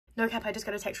no cap, I just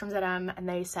got a text from ZM and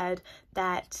they said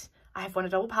that I have won a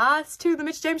double pass to the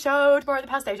Mitch James show tomorrow at the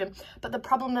power station. But the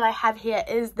problem that I have here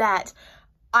is that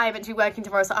I haven't been working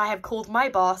tomorrow, so I have called my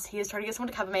boss. He is trying to get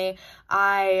someone to cover me.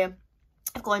 I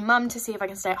have called my mum to see if I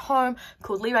can stay at home,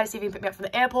 called Levi to see if he can pick me up from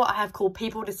the airport. I have called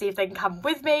people to see if they can come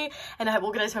with me, and I have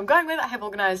organised who I'm going with. I have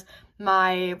organised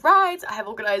my rides, I have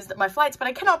organised my flights, but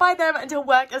I cannot buy them until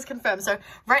work is confirmed. So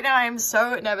right now I am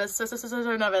so nervous, so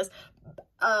nervous,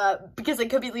 because I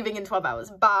could be leaving in 12 hours,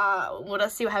 but we'll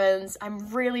just see what happens. I'm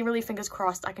really fingers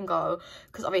crossed I can go,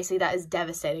 because obviously that is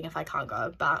devastating if I can't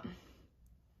go, but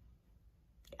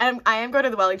I am going to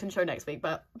the Wellington show next week,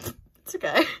 but it's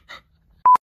okay.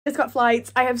 Just got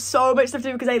flights. I have so much stuff to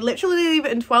do because I literally leave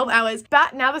in 12 hours,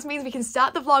 but now this means we can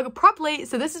start the vlog properly.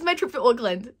 So this is my trip to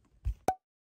Auckland.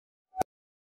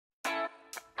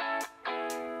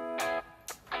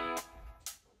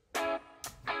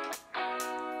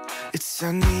 It's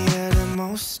sunny at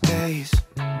most days.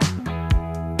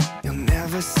 You'll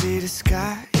never see the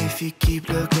sky if you keep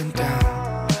looking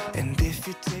down. And if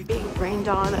you take being rained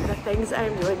on the things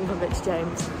I'm doing for Mitch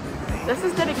James. This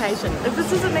is dedication. If this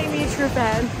doesn't make me a true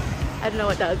fan, I don't know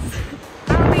what does.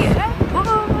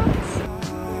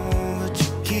 but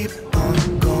you keep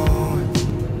on going.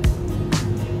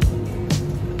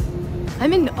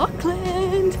 I'm in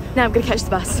Auckland. Now I'm gonna catch the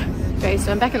bus. Okay,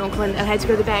 so I'm back in Auckland and I had to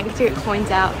go to the bank to get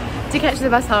coins out to catch the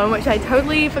bus home, which I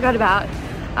totally forgot about.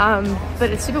 But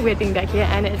it's super weird being back here,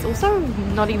 and it's also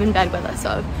not even bad weather,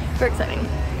 so very exciting.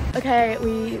 Okay,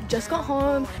 we just got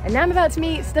home and now I'm about to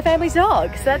meet the family's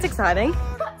dog, so that's exciting.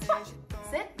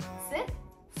 Sit.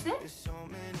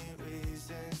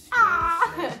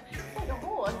 Ah! Like a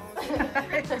horse.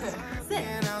 Sit.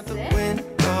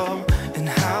 And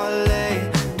how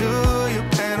late do you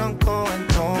plan on going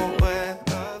nowhere?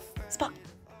 Spot.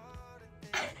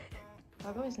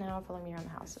 Doggo is now following me around the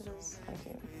house. This is kind of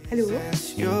cute. Hello.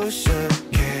 You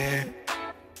should care.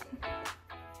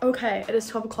 Okay, it is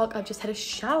 12 o'clock. I've just had a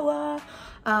shower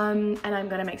and I'm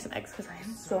gonna make some eggs because I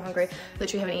am so hungry.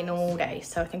 Literally haven't eaten all day,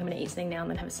 so I think I'm gonna eat something now and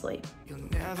then have a sleep. You'll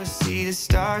never see the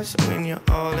stars when you're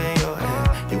all in your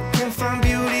head. You can find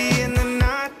beauty in the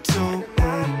night too,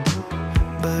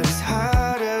 but it's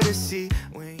harder to see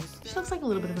when you... She looks like a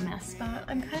little bit of a mess, but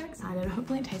I'm kind of excited.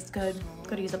 Hopefully it tastes good.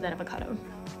 Gotta use up that avocado.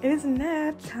 It is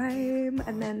nap time,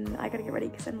 and then I gotta get ready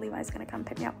because then Levi's gonna come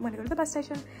pick me up. I'm gonna go to the bus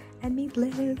station and meet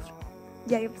Liv.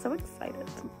 Yay, I'm so excited.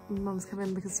 Mum's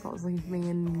coming because Scott was looking for me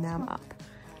and now I'm up.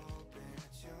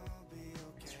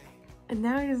 And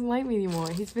now he doesn't like me anymore.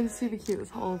 He's been super cute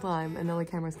this whole time and now the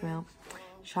camera's come out.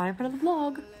 Shy in front of the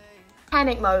vlog.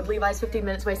 Panic mode. Levi's 15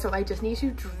 minutes away, so I just need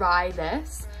to dry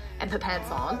this and put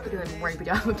pants on because I'm wearing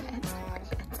pajama pants.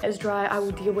 It's dry. I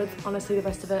will deal with, honestly, the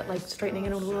rest of it, like straightening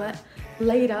it a little bit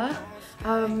later.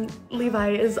 Levi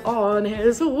is on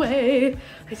his way.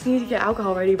 I just need to get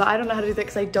alcohol ready, but I don't know how to do that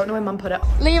because I don't know where Mum put it.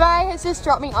 Levi has just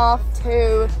dropped me off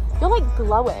to, you're like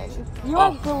glowing. You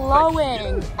are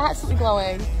glowing, absolutely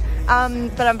glowing.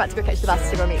 But I'm about to go catch the bus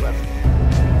to go meet with.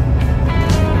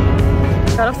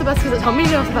 Got off the bus because it told me to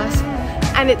get off the bus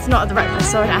and it's not at the right bus,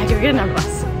 so I had to go get another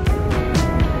bus.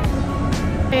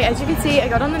 Okay, as you can see, I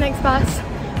got on the next bus.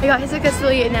 I got here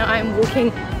successfully and now I'm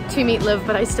walking to meet Liv,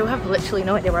 but I still have literally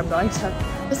no idea where I'm going, so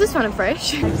this is fun and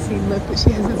fresh. I've seen Liv, but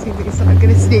she hasn't seen me, so I'm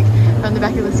gonna sneak around the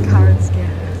back of this car and scare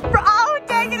her. Bro, oh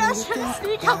dang it, I was trying to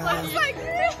sneak up on you.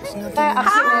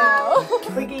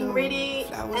 We're getting ready,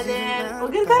 and then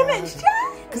we're gonna go to Mitch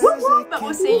James. But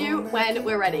we'll see you when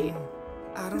we're ready.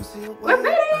 We're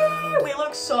ready! We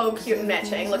look so cute and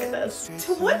matching. Look at this.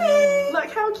 Twinning! Look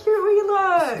how cute we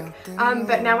look!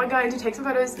 But now we're going to take some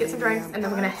photos, get some drinks, and then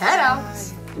we're gonna head out.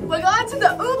 We're going to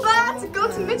the Uber to go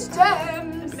to Mitch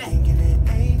James.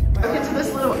 We're into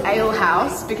this little ale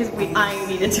house because I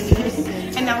needed to be.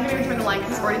 And now we're gonna go join the line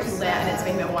because there's already people there and it's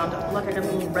being a bit wound up. Look, I got a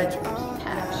little red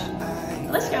patch.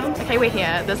 Let's go. Okay, we're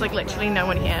here. There's like literally no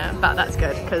one here, but that's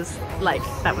good because like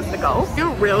that was the goal. I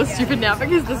feel real stupid now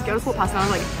because this girl just walked past and I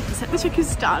was like, is that the chick who's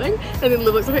starting? And then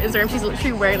Liv looks on her Instagram, she's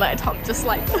literally wearing like a top just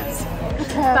like this.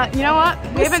 But you know what?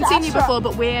 We haven't seen you before,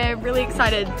 but we're really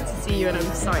excited to see you and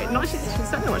I'm sorry. No, she's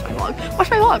not gonna watch my vlog. Watch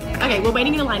my vlog. Okay, we're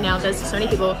waiting in a line now. There's so many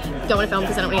people. Don't want to film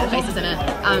because I don't want to get faces in it.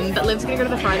 But Liv's gonna go to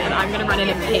the front and I'm gonna run in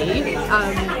and pee.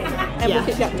 And we'll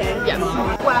keep you updated. Yeah.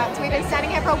 Worked. We've been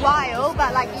standing here for a while,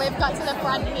 but like Liv got to the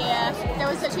front here. There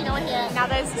was literally no one here. Now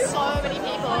there's so many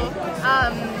people.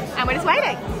 And we're just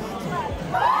waiting.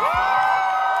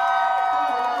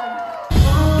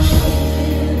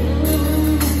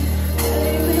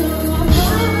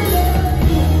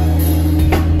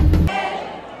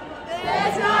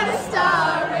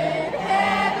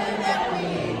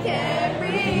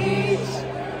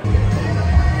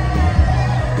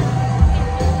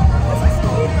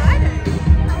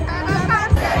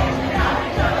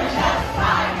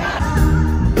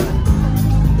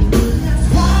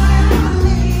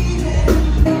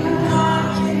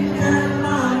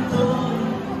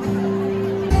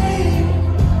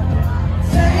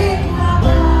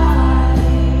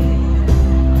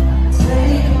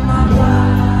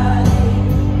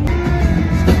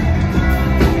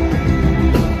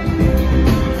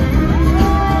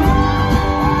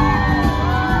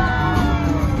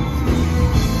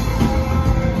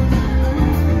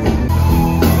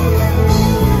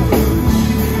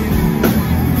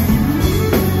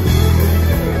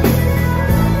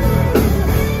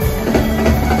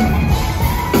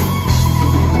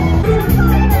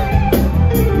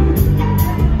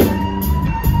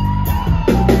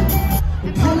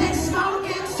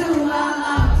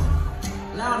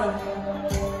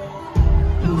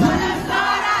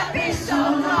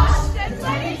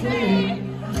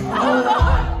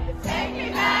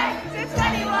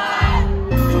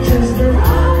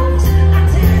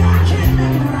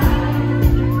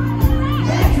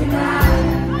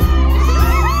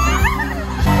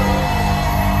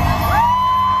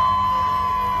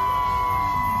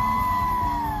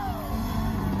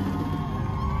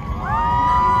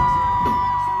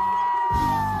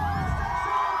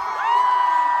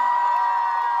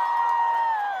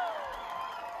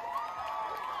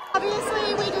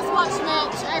 just watched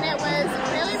Mitch and it was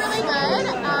really, really good.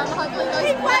 Hopefully those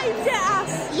He waved at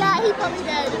us! Yeah, he probably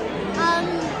did.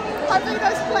 Hopefully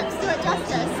those clips do it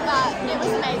justice, but it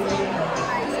was amazing.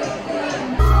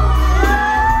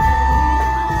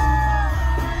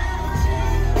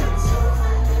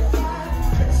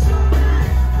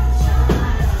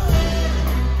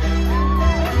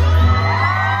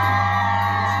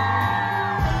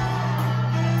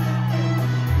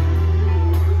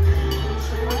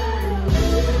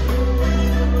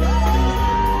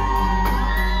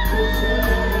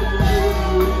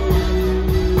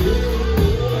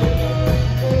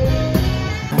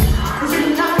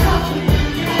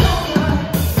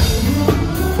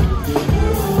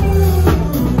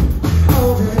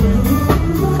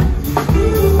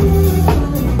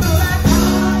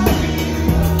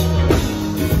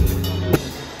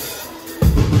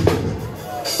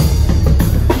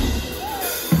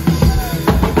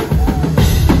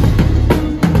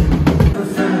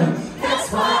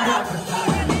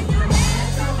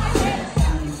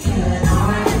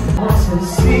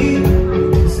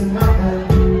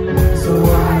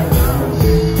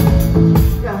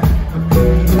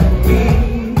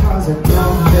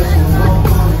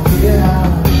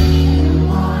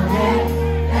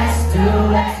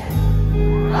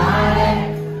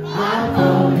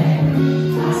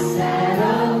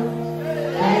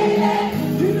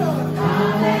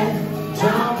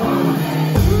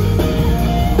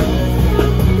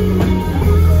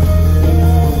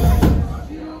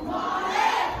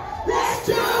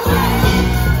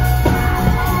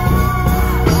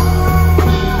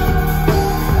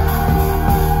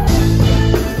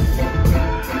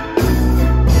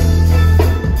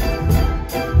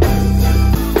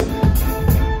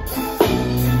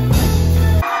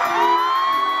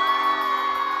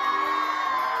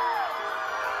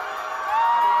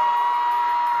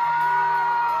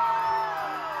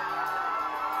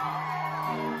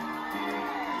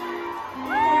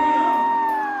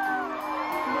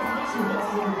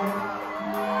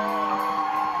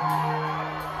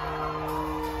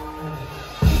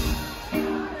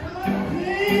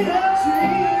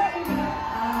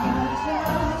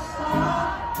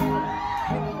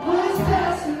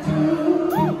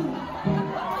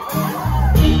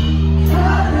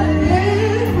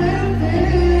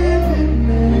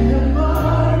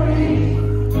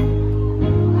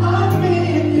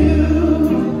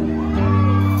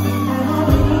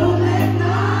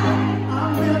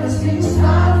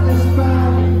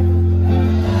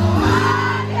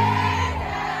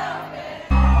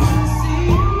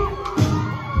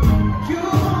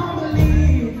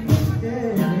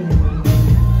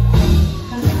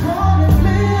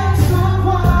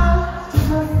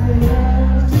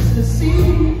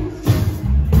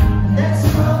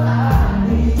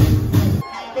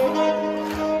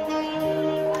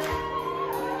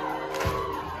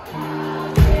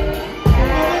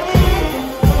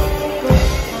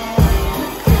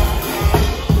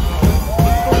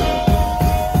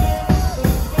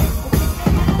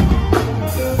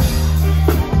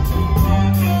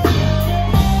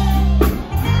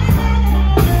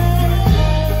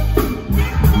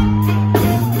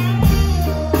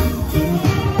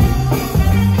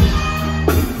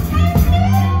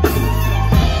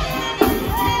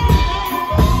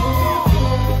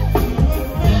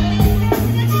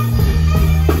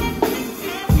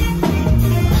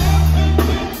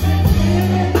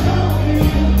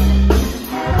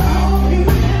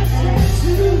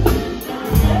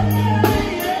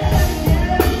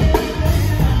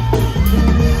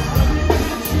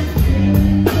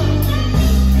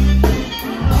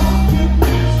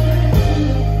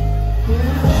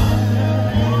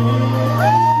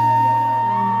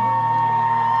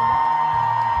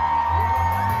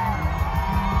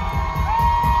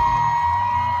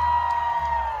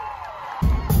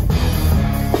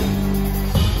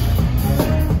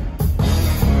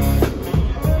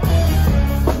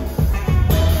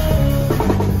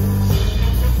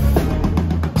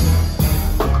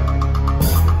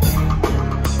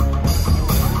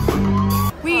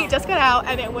 out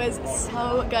and it was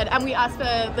so good. And we asked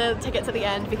for the tickets at the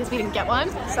end because we didn't get one,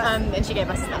 and she gave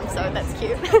us them, so that's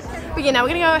cute. But yeah, now we're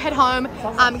gonna go head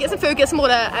home, get some food, get some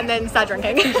water, and then start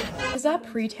drinking. This is our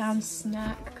pre-town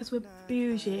snack because we're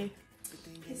bougie.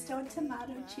 Pesto and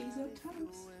tomato cheese on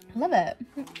toast. I love it.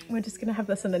 We're just gonna have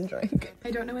this and then drink.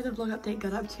 I don't know where the vlog update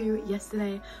got up to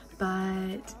yesterday,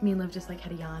 but me and Liv just like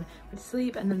had a yarn, went to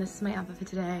sleep, and then this is my outfit for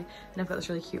today. And I've got this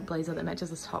really cute blazer that matches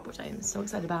this top, which I am so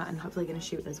excited about and hopefully gonna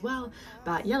shoot as well.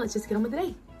 But yeah, let's just get on with the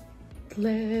day.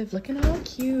 Liv looking all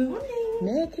cute,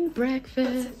 making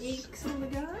breakfast. Got some eggs on the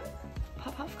go.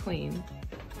 Pop queen.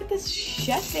 Look at this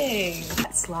chefing.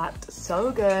 That slapped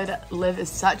so good. Liv is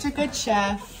such a good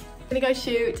chef. I'm gonna go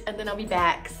shoot and then I'll be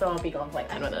back, so I'll be gone for like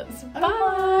 10 minutes.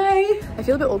 Bye! I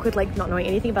feel a bit awkward like not knowing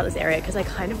anything about this area because I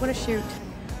kind of want to shoot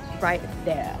right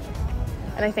there.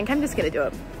 And I think I'm just gonna do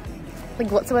it.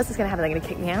 Like, what's the worst that's gonna happen? They're gonna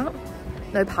kick me out?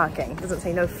 No parking. Doesn't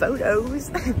say no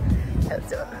photos. Let's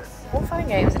do it. All fun and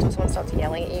games until someone starts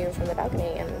yelling at you from the balcony,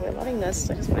 and we're loving this.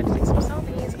 I just wanted to take some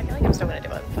selfies. I feel like I'm still gonna do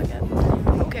it. Fuck it.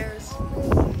 Who cares?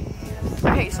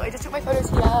 Okay, so I just took my photos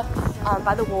here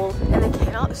by the wall, and they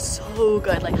came out so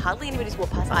good. Like, hardly anybody's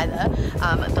walked past either.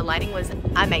 The lighting was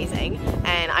amazing,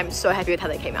 and I'm so happy with how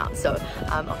they came out. So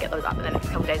I'll get those up in the next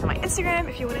couple days on my Instagram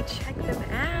if you want to check them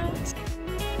out.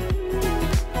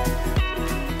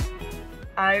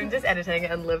 I'm just editing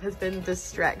and Liv has been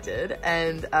distracted,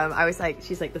 and I was like,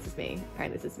 she's like, this is me.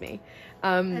 Apparently this is me.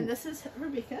 And this is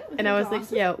Rebecca. And I was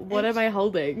like, yeah, what am I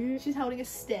holding? She's holding a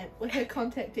stamp with her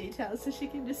contact details, so she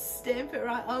can just stamp it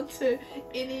right onto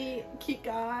any cute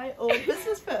guy or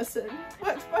business person.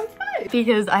 Works both ways.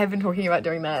 Because I have been talking about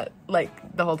doing that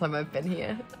like the whole time I've been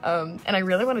here. And I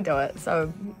really want to do it,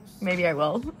 so maybe I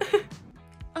will.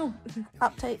 Oh,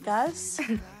 update guys.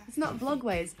 It's not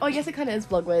vlogways. Oh yes, it kind of is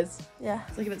vlogways. Yeah.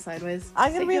 It's like a bit sideways.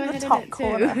 I'm gonna be in the top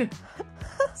corner.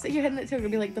 So you're heading it too. It'll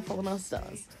be like the Fallen Our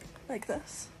Stars. Like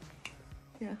this.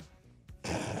 Yeah.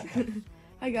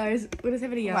 Hi guys, we're just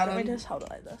having a yarn. Why don't we just hold it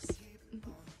like this?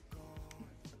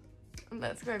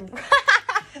 That's going.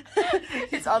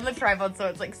 It's on the tripod, so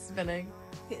it's like spinning.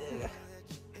 Yeah.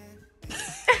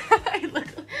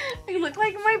 I look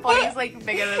like my body's like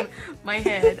bigger than my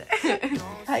head.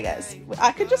 Hi guys,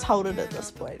 I could just hold it at this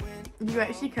point. You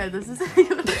actually could. This is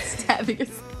stabbing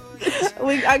us.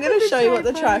 I'm gonna show you what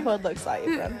the tripod looks like,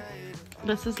 friend.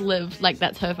 This is Liv, like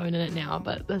that's her phone in it now,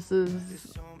 but this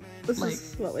is like,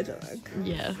 what we're doing.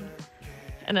 Yeah.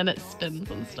 And then it spins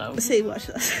and stuff. See, watch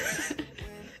this.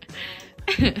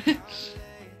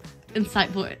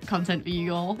 Insightful content for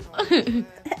you all.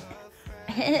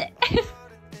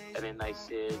 And then they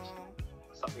said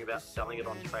something about selling it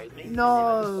on Trade Me.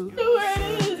 No. The way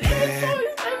it is. It's so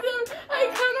expensive. I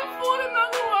can't afford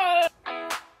another one.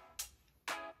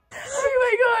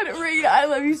 Oh my god, Reed, I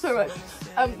love you so much.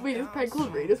 We just prank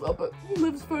called Reed as well, but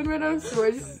Liv's phone ran out of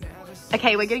storage.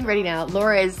 Okay, we're getting ready now.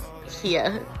 Laura is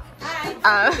here.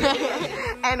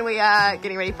 And we are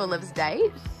getting ready for Liv's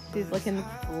date. She's looking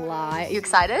fly. Are you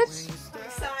excited?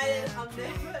 Excited, I'm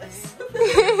nervous.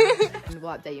 And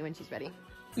we'll update you when she's ready.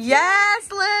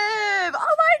 Yes, Liv!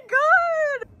 Oh my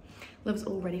god! Liv's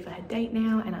all ready for her date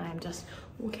now, and I am just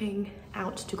walking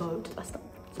out to go to the bus stop.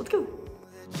 So let's go.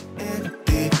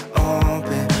 Be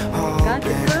open,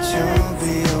 you'll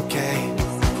be okay.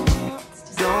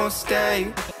 Don't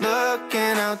stay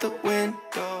looking out the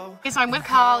window. Okay, so I'm with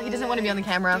Carl. He doesn't want to be on the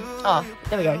camera. Oh,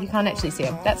 there we go. You can't actually see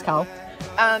him. That's Carl.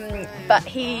 But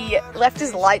he left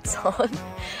his lights on,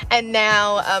 and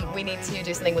now we need to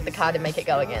do something with the car to make it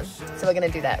go again. So we're gonna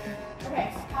do that.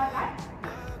 Okay.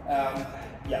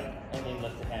 Yeah, and then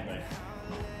lift the handbrake.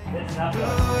 That's enough.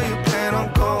 You plan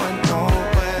on going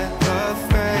nowhere,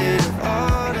 afraid of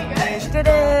all the We did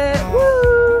it!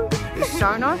 Woo!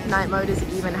 Sure enough, night mode is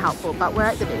even helpful, but we're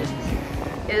at the beach.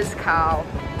 Is Carl.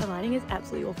 The lighting is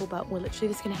absolutely awful, but we're literally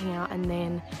just gonna hang out, and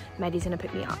then Maddie's gonna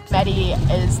pick me up. Maddie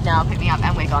is now picking me up,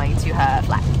 and we're going to her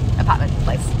flat, apartment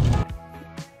place.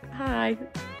 Hi.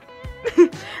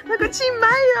 Look what she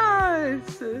made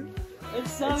us! It's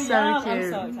so It's young. so cute.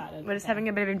 I'm so excited. We're just having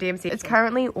a bit of a DMC. It's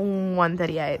currently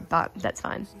 1:38, but that's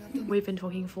fine. We've been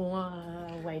talking for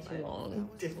way too long.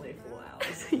 Definitely 4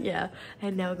 hours. Yeah,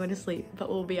 and now we're going to sleep, but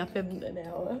we'll be up in an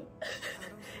hour.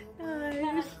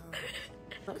 Nice.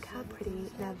 Look how pretty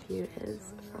that view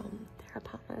is from their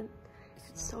apartment.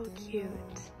 It's so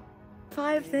cute.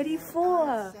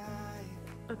 5:34.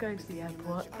 We're going to the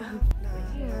airport.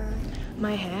 We're here.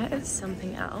 My hair is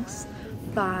something else,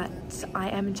 but I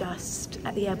am just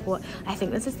at the airport. I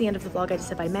think this is the end of the vlog. I just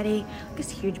said bye Maddie. Look, this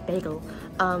huge bagel.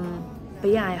 But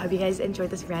yeah, I hope you guys enjoyed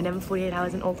this random 48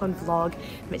 hours in Auckland vlog.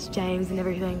 Mitch James and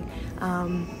everything.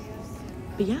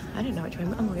 But yeah, I don't know which way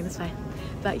I'm looking this way.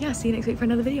 But yeah, see you next week for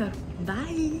another video.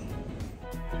 Bye.